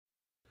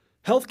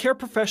Healthcare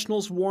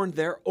professionals warn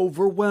they're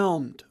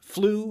overwhelmed.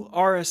 Flu,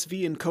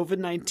 RSV, and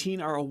COVID-19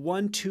 are a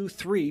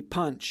 1-2-3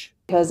 punch.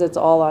 Because it's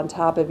all on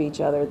top of each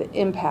other, the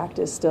impact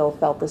is still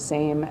felt the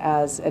same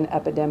as an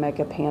epidemic,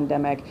 a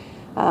pandemic,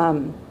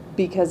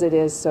 because it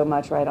is so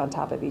much right on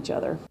top of each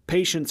other.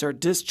 Patients are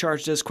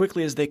discharged as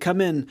quickly as they come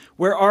in.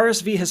 Where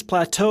RSV has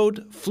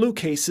plateaued, flu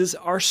cases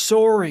are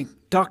soaring.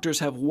 Doctors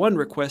have one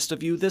request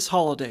of you this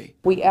holiday.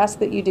 We ask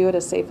that you do it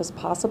as safe as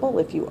possible.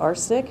 If you are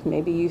sick,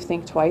 maybe you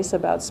think twice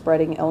about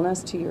spreading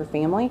illness to your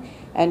family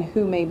and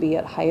who may be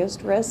at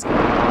highest risk.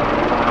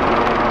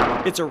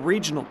 It's a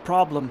regional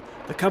problem.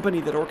 The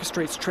company that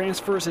orchestrates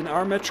transfers in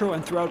our metro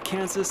and throughout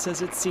Kansas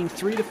says it's seen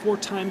 3 to 4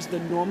 times the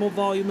normal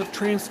volume of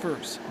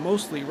transfers,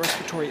 mostly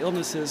respiratory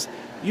illnesses.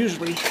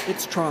 Usually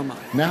it's trauma.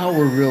 Now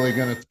we're really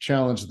going to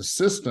challenge the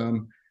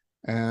system,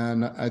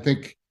 and I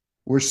think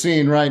we're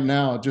seeing right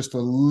now just a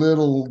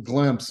little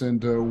glimpse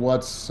into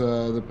what's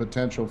the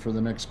potential for the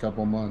next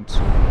couple months.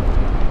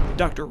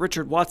 Dr.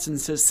 Richard Watson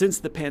says since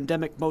the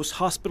pandemic, most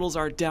hospitals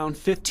are down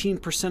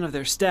 15% of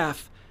their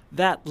staff.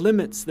 That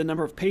limits the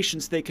number of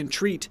patients they can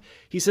treat.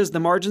 He says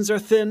the margins are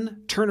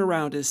thin,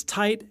 turnaround is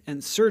tight,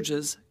 and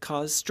surges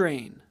cause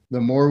strain.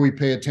 The more we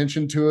pay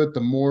attention to it,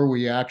 the more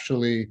we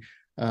actually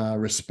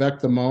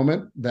respect the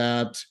moment,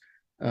 that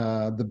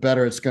the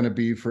better it's going to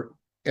be for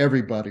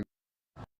everybody.